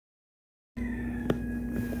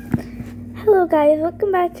Hello guys,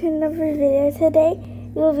 welcome back to another video. Today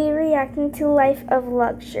we will be reacting to Life of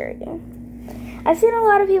Luxury. I've seen a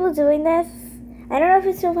lot of people doing this. I don't know if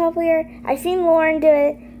it's so popular. I've seen Lauren do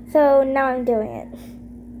it, so now I'm doing it.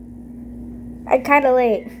 I'm kind of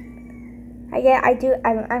late.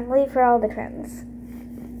 I'm late for all the trends.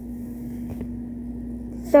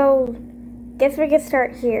 So, guess we can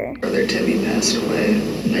start here. Brother Timmy passed away.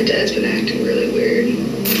 My dad's been acting really weird.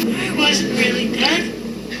 I wasn't really dead.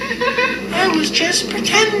 I was just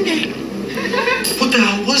pretending. What the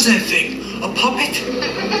hell was that thing? A puppet?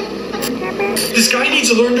 This guy needs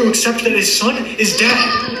to learn to accept that his son is dead.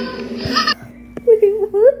 Wait,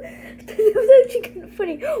 what? That was actually kind of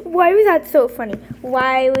funny. Why was that so funny?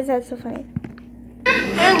 Why was that so funny?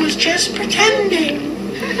 I was just pretending.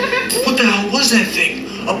 What the hell was that thing?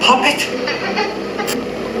 A puppet?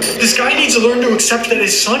 This guy needs to learn to accept that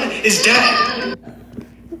his son is dead.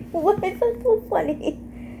 Why is that so funny?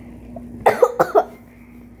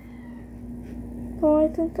 Why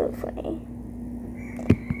is that so funny?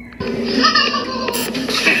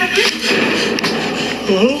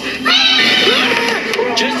 Hello?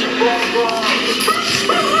 Jester!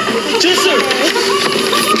 Jester!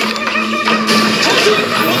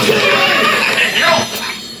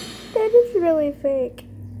 That is really fake.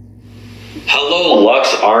 Hello,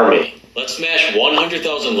 Lux Army. Let's smash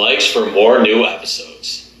 100,000 likes for more new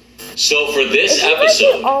episodes. So for this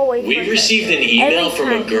episode, we received an email from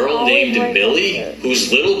a girl named Millie,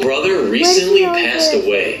 whose little brother recently passed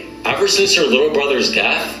away. Ever since her little brother's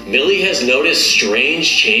death, Millie has noticed strange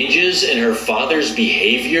changes in her father's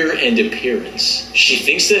behavior and appearance. She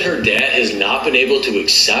thinks that her dad has not been able to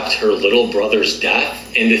accept her little brother's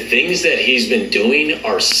death, and the things that he's been doing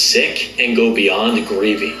are sick and go beyond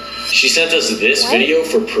grieving. She sent us this video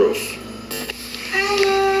for proof.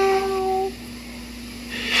 Hello.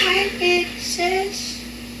 Hi, big sis.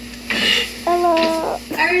 Hello.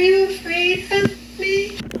 Are you afraid of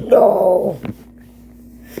me? No.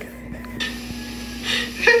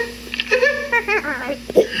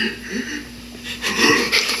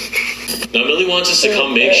 Now Millie wants us to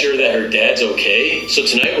come make sure that her dad's okay, so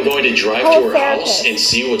tonight we're going to drive to her house and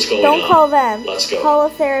see what's going on. Don't call them. Let's go. Call a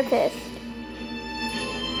therapist.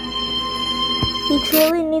 He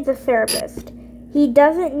truly needs a therapist. He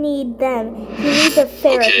doesn't need them. He needs a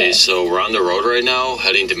therapist. Okay, so we're on the road right now,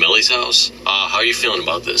 heading to Millie's house. How are you feeling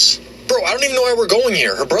about this? Bro, I don't even know why we're going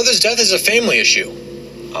here. Her brother's death is a family issue.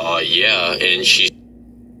 Yeah, and she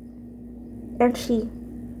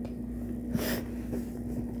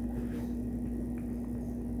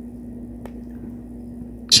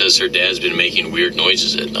says her dad's been making weird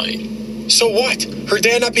noises at night. So what? Her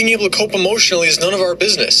dad not being able to cope emotionally is none of our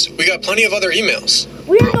business. We got plenty of other emails.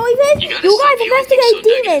 Weird noises? You guys investigate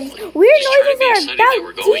demons. Weird noises are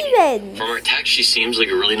about demons. From her text, she seems like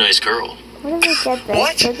a really nice girl. Where did I get this?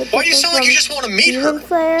 What? Why do you sound like you just want to meet her?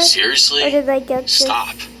 Slayer? Seriously? Where did I get this?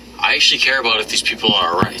 Stop. I actually care about if these people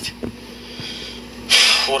are alright.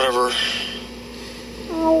 Whatever.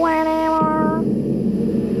 Oh, whatever.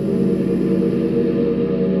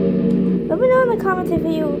 Let me know in the comments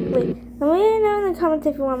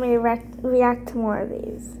if you want me to react to more of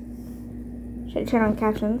these. Should I turn on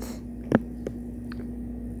captions?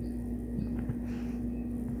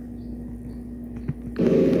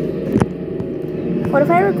 What if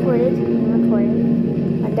I recorded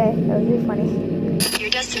one day? That would be funny.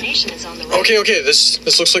 Your destination is on the road. Okay, this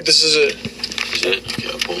looks like this is it. Is it? Okay,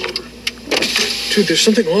 I'll pull over. Dude, there's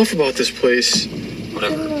something off about this place.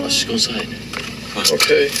 Whatever, let's just go inside. Come on.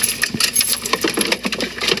 Okay.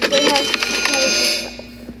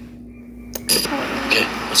 Okay,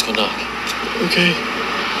 let's go knock. Okay.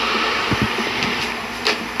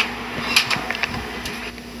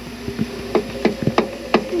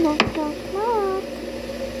 Knock, knock, knock.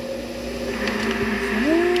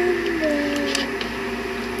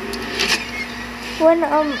 When I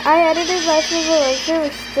edited Life of Luxury, it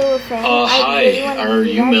was still a thing. Hi, are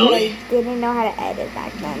you Millie? I didn't know how to edit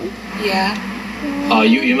back then. Yeah.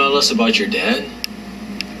 You emailed us about your dad?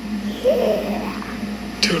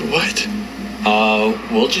 Yeah. Dude, what?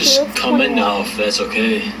 We'll just come in now if that's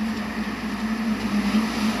okay.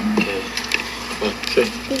 Okay. Come on. Okay.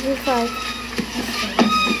 This is fine.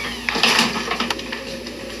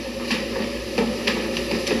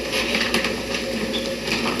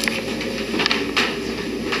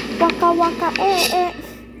 Waka waka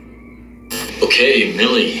Okay,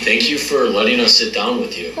 Millie, thank you for letting us sit down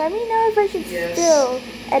with you. Let me know if I should still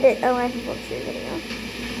edit a Life of Luxury video.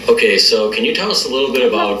 Okay, so can you tell us a little bit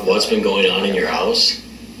about what's been going on in your house?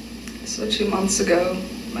 So 2 months ago,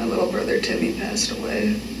 my little brother Timmy passed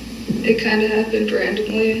away. It kind of happened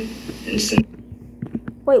randomly. And since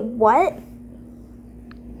Wait, what?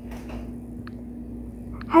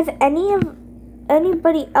 Has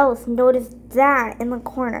anybody else noticed that in the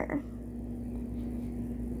corner?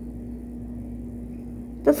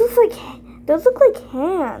 Those look like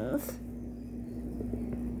hands.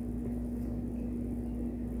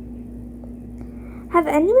 Have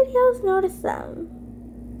anybody else noticed them?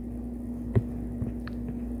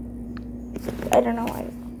 I don't know why.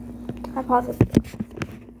 I paused it.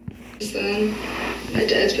 Then my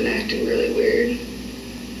dad's been acting really weird.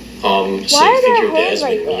 So you think your dad's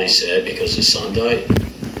been really sad because his son died?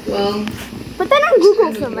 Well, but then I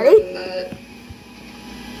googled somebody.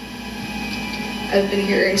 I've been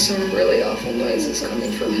hearing some really awful noises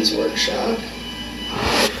coming from his workshop.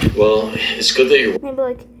 Well, it's good that you're... Maybe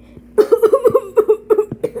like...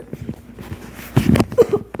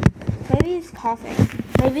 Maybe he's coughing.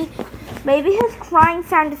 Maybe his crying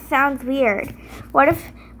sound sounds weird. What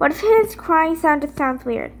if his crying sound sounds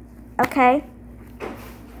weird? Okay?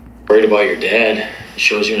 Worried about your dad. It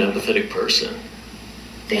shows you're an empathetic person.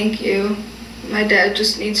 Thank you. My dad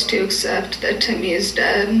just needs to accept that Timmy is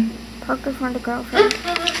dead. Parker found a girlfriend.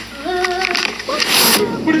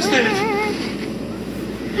 What is that?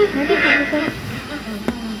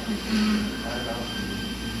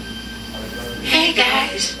 Hey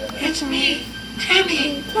guys, it's me,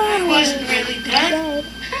 Timmy. I wasn't really dead.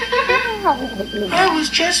 I was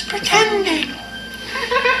just pretending.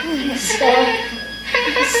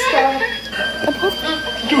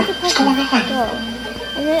 Dude, what's going on?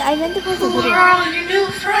 I meant to post a Who video. are all your new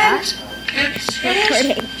friends?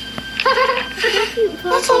 Kisses.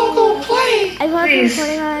 Let's all go play. I was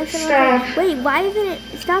recording on it. Wait, why isn't it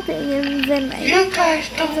stopping? And then You guys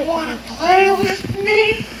don't want to play with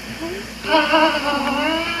me?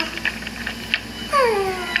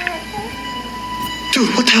 Dude,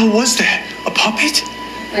 what the hell was that? A puppet?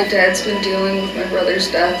 My dad's been dealing with my brother's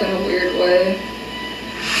death in a weird way.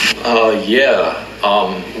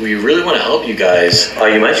 We really want to help you guys.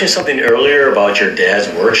 You mentioned something earlier about your dad's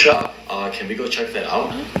workshop. Can we go check that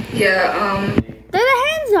out? Yeah, there the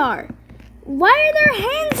hands are. Why are there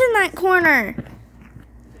hands in that corner?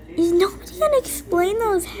 Is nobody gonna explain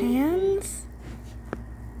those hands?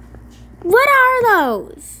 What are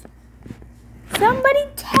those? Somebody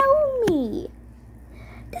tell me.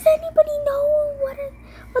 Does anybody know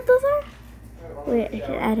what those are? Wait, I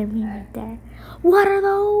should add a meme right there. What are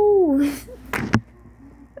those?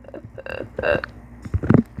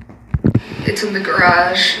 it's in the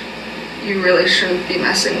garage. You really shouldn't be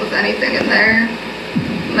messing with anything in there.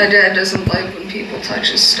 My dad doesn't like when people touch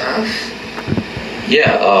his stuff.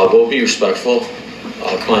 Yeah, we'll be respectful.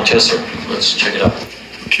 Come on, Chester, let's check it out.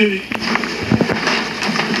 Okay.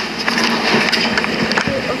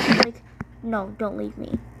 No, don't leave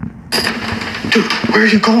me. Dude, where are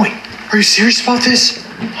you going? Are you serious about this?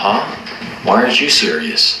 Huh? Why aren't you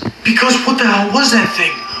serious? Because what the hell was that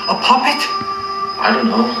thing? A puppet? I don't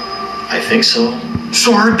know. I think so.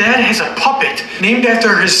 So her dad has a puppet named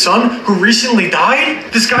after his son who recently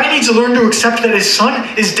died? This guy needs to learn to accept that his son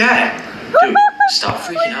is dead. Dude, stop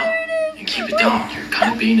freaking out and keep it down. You're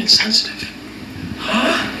kind of being insensitive.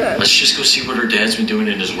 Let's just go see what her dad's been doing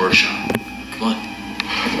in his workshop. Come on.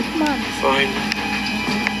 Come on. Fine.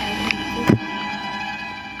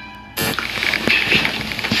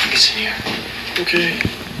 It's in here. Okay.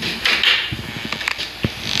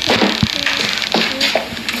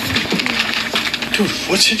 Dude,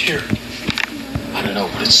 what's in here? I don't know,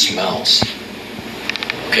 but it smells.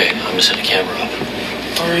 Okay, I'm gonna set the camera up.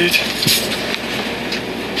 Alright.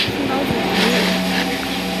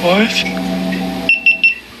 What?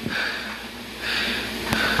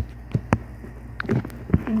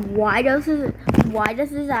 Why does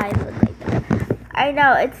his eyes look like that? I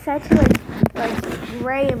know it's such like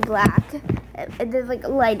gray and black. And there's like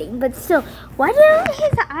lighting, but still, why do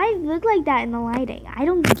his eyes look like that in the lighting? I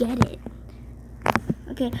don't get it.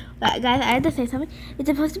 Okay, but guys, I have to say something. It's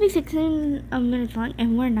supposed to be 16 minutes long,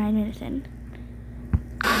 and we're 9 minutes in.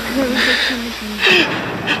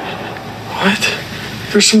 What?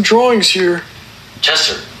 There's some drawings here.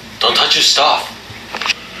 Chester, don't touch his stuff.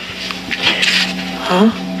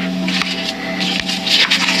 Huh?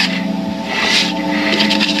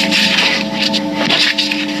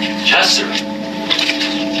 Chester!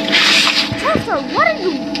 Chester, what are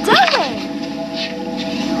you doing?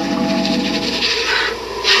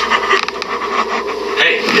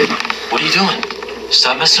 Hey, what are you doing?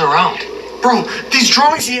 Stop messing around. Bro, these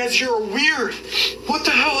drawings he has here are weird. What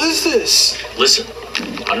the hell is this? Listen,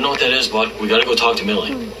 I don't know what that is, but we gotta go talk to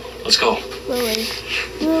Millie. Let's go. Lily.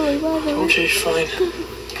 Okay, fine.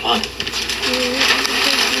 Come on.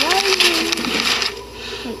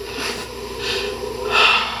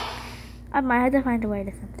 I might have to find a way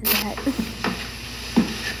to something to that.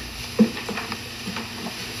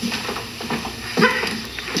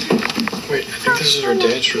 Wait, I think this is our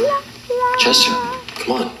dad's room. Chester,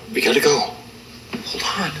 come on. We gotta go. Hold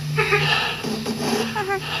on.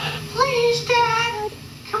 Please, Dad.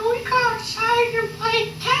 Can we go outside and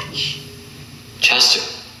play catch? Chester,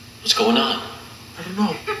 what's going on? I don't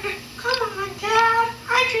know. Come on, Dad.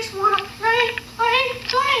 I just want to play. I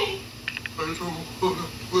don't want to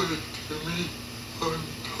play, Timmy. I'm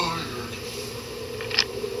tired.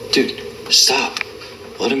 Dude, stop.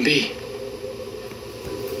 Let him be.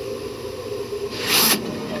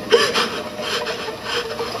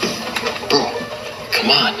 Bro, come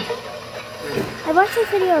on. I watched this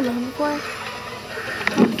video alone before.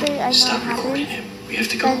 Hopefully I know Stop what recording happens. him. We have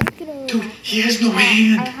to go. Dude, he has no I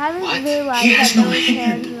hand. haven't What? realized He has that no those hand.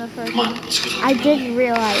 hands in the first Come on, one. let's go talk I about did it.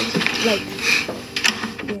 realize, like,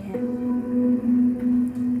 yeah.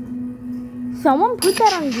 Someone put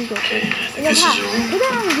that on Google. Okay, I think In the this is past. your Put room.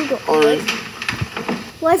 that on Google. Alright.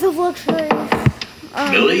 Life of Luxury.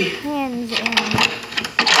 Millie? Hands and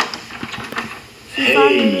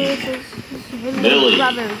Hey, his Millie.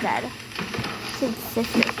 brother is dead. His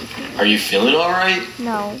sister. Are you feeling alright?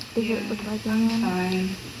 No, does it look like a hand? Fine.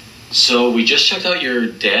 So we just checked out your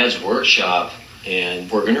dad's workshop, and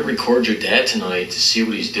we're gonna record your dad tonight to see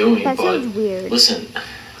what he's doing. That But sounds weird. listen,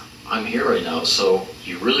 I'm here right now, so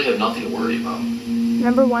you really have nothing to worry about.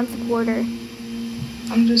 Remember once a quarter.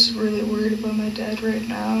 I'm just really worried about my dad right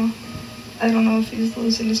now. I don't know if he's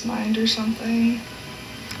losing his mind or something.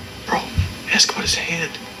 Bro, ask about his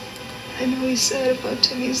hand. I know he's sad about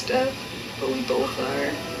Timmy's death, but we both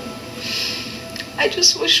are. I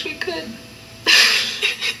just wish we could.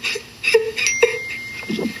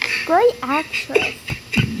 Great actress.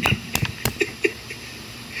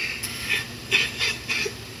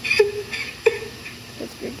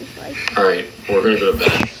 That's good dislike. Alright, we're gonna go to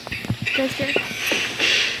bed. Sister.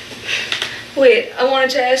 Wait, I wanted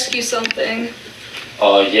to ask you something.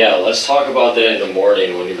 Yeah, let's talk about that in the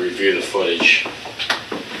morning when we review the footage.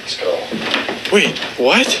 Let's go. Wait,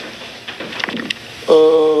 what?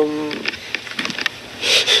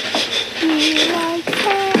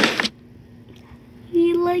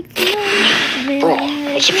 He likes her. Bro,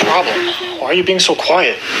 what's the problem? Why are you being so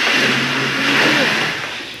quiet?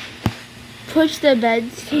 Push the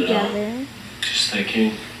beds together. Just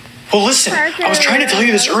thinking. Well, listen, I was trying to tell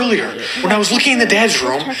you this earlier. When I was looking in the dad's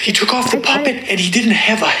room, he took off the puppet and he didn't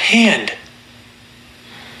have a hand.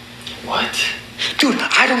 What? Dude,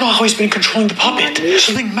 I don't know how he's been controlling the puppet.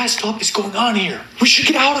 Something messed up is going on here. We should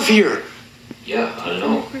get out of here. Yeah, I don't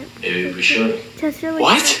know. Maybe we should. Chester likes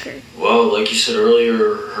What? Parker. Well, like you said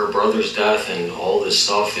earlier, her brother's death and all this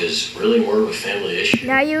stuff is really more of a family issue.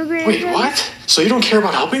 Now you agree with Wait, him? what? So you don't care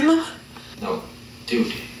about helping them? No,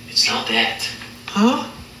 dude, it's not that. Huh?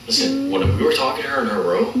 Listen, when we were talking to her in her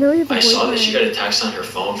room, No, you have a I saw that she got boyfriend. a text on her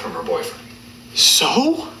phone from her boyfriend.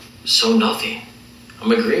 So? So nothing.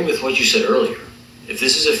 I'm agreeing with what you said earlier. If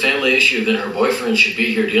this is a family issue, then her boyfriend should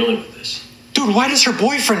be here dealing with this. Dude, why does her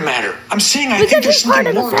boyfriend matter? I'm saying I Because think there's he's part something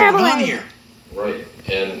of the more going on family. here. Right.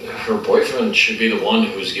 And her boyfriend should be the one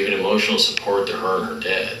who's giving emotional support to her and her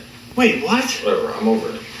dad. Wait, what? Whatever, I'm over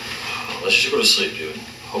it. Let's just go to sleep, dude.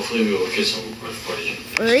 Hopefully we will get some good footage.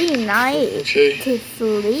 Free night Okay. to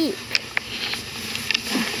sleep.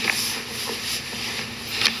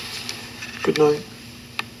 Good night.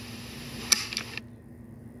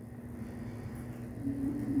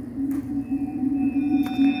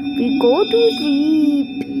 We go to sleep.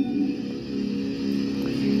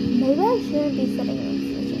 Maybe I shouldn't be sitting in this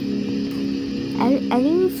position.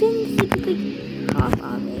 Anything typically off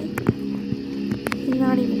on me. I'm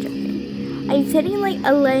not even joking. I'm sitting like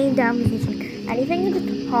a laying down position. Anything can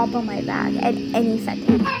just pop on my back at any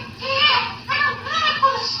second. Dad, I don't want to go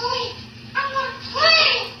to sleep. I want to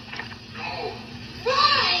play. No,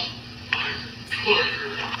 Why? I'm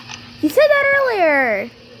tired. You said that earlier.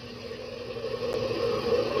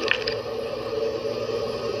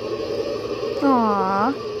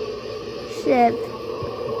 Aww. Ship.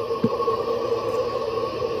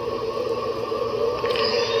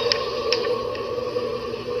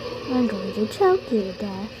 I'm going to choke you to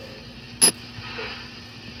death.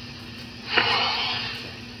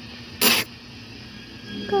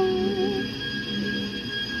 Go.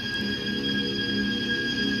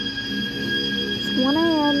 It's 1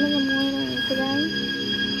 a.m. in the morning today.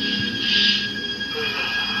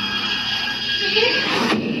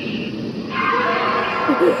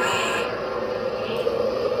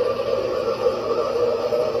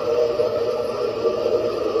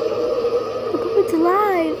 The puppet's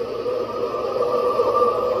alive.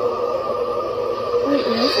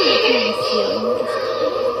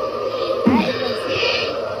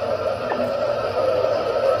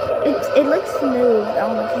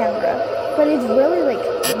 it's really like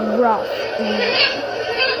rough in there.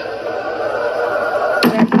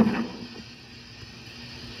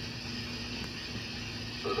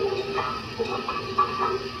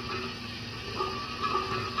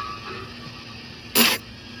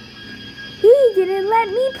 He didn't let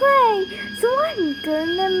me play, so I'm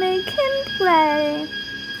gonna make him play.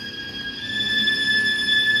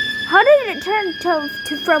 How did it turn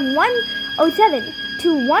from 107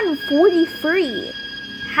 to 143?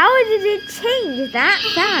 How did it change that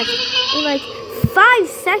fast in like 5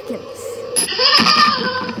 seconds?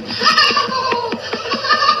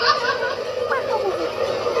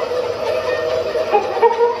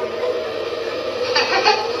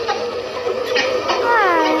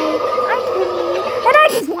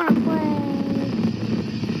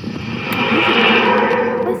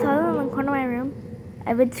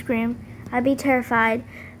 I would scream. I'd be terrified.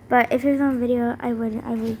 But if it was on video, I would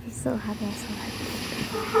be so happy. I'm so happy.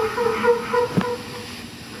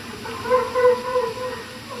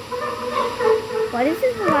 Why does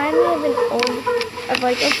this remind me of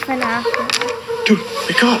like a FNAF? Dude,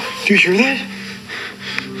 wake up. Do you hear that?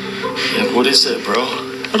 Yeah, what is it, bro?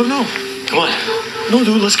 I don't know. Come on. No,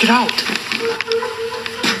 dude, let's get out.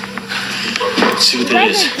 Let's see what that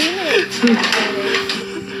is.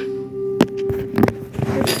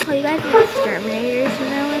 Oh, you guys are exterminators, you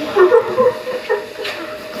know? I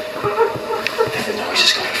think the noise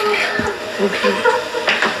is coming from here. Okay.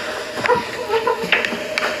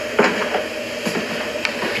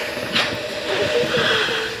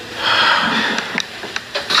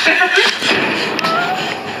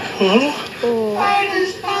 Huh? Why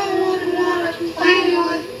does someone want to play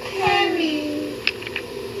with Penny?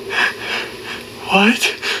 What?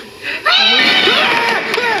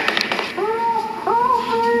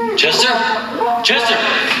 Chester? Chester!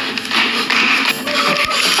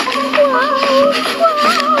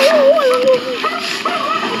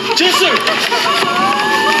 Chester!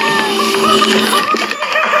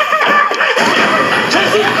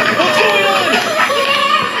 Chester, what's going on?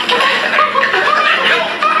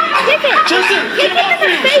 Chester, get off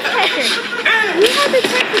me! Face catcher. You have the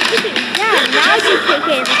chance to kick it. Yeah, now you kick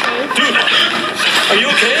it in the face. Dude, Are you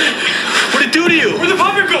okay? what did it do to you? Where'd the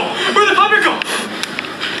puppet go? Where'd the puppet go?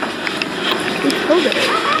 Hold it.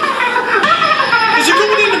 Is it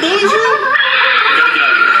going in the boiler's room? We gotta get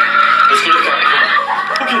out of here. Let's go to the car. Come on.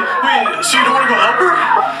 Okay, wait, so you don't want to go help her?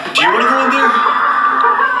 Do you want to go in there?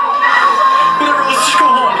 Whatever, let's just go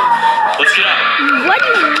home. Let's get out. What do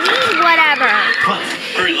you mean, whatever? Come on.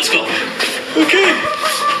 Hurry, let's go. Okay.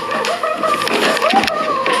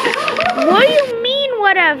 What do you mean,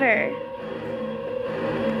 whatever?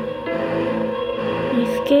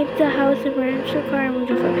 Escape the house and run into the car and move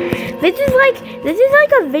your phone. This is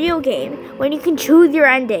like a video game when you can choose your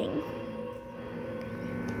ending.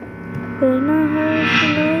 Will not her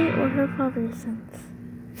tonight or her father's sons.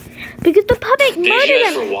 Because the puppet murdered Thank you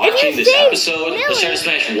guys him. for watching this episode. Let's try to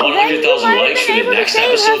smash 100,000 likes for the next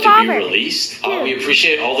episode to be released. We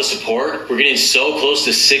appreciate all the support. We're getting so close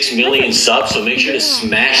to 6 million subs, so make sure to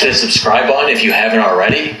smash that subscribe button if you haven't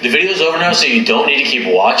already. The video's over now, so you don't need to keep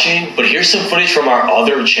watching, but here's some footage from our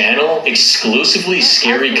other channel, exclusively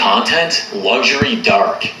scary content, Luxury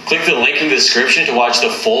Dark. Click the link in the description to watch the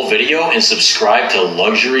full video and subscribe to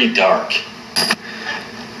Luxury Dark.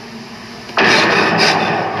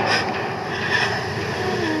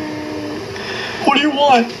 What do you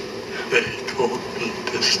want? They told me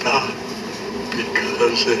to stop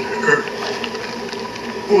because it hurt.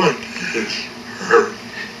 What is hurt?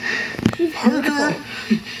 Parker?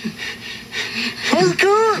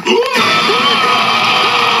 Parker?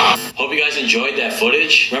 Hope you guys enjoyed that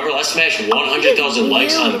footage. Remember, let's smash 100,000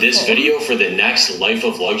 likes on this video for the next Life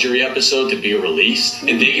of Luxury episode to be released.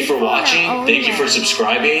 And thank you for watching, thank you for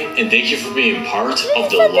subscribing, and thank you for being part of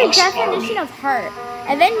the Lux Army. Definition of hurt,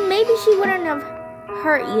 and then maybe she wouldn't have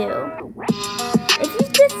hurt you. If you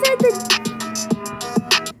just said the...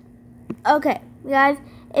 Okay, guys,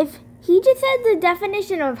 if he just said the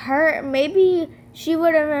definition of hurt, maybe she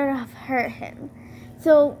wouldn't have hurt him.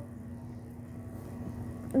 So,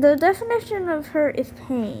 the definition of hurt is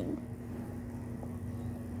pain.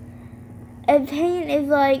 And pain is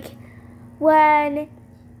like when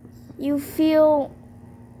you feel...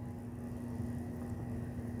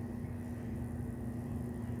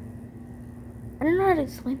 I don't know how to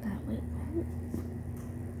explain that. Wait.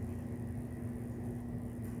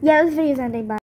 Yeah, this video's ending. Bye.